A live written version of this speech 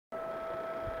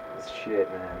as shit,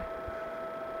 man.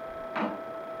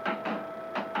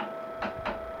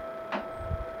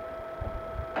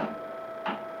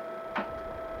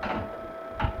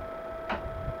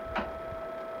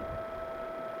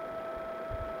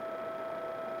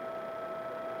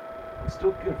 I'm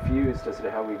still confused as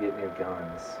to how we get new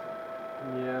guns.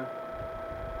 Yeah.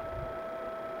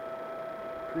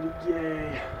 Pretty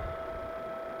gay.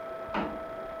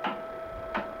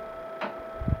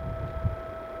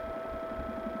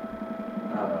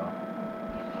 Uh-oh.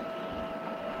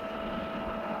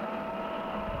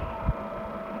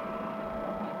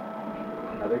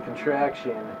 Another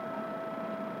contraction.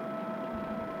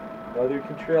 Another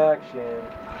contraction.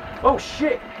 Oh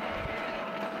shit!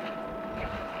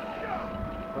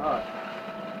 Fuck.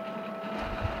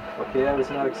 Okay, I was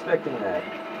not expecting that.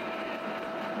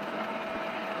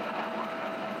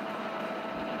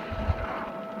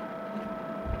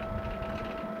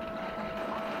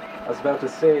 I was about to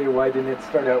say, why didn't it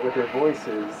start out with their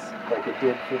voices like it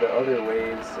did for the other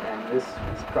waves, and this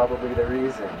is probably the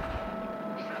reason.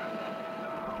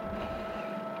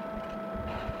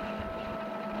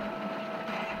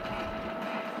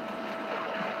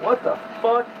 What the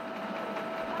fuck?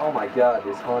 Oh my god,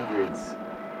 there's hundreds.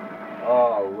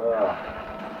 Oh, ugh.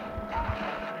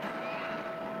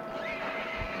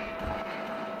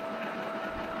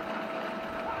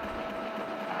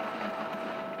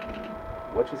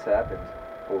 What just happened?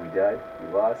 Oh, we died?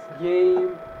 We lost?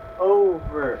 Game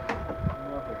over.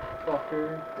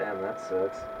 Motherfucker. Damn, that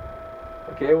sucks.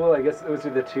 Okay, well, I guess those are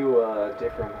the two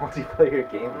different multiplayer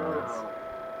game modes. Wow.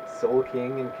 Soul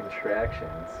King and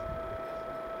Contractions.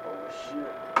 Oh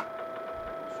shit.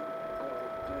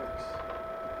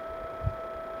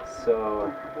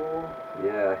 So,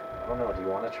 yeah, I don't know, do you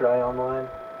want to try online?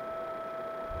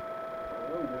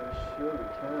 Oh, yeah, sure we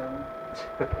can.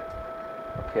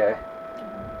 Okay.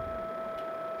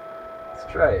 Let's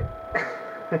try it.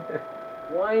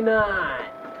 Why not?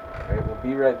 Alright, we'll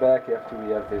be right back after we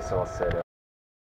have this all set up.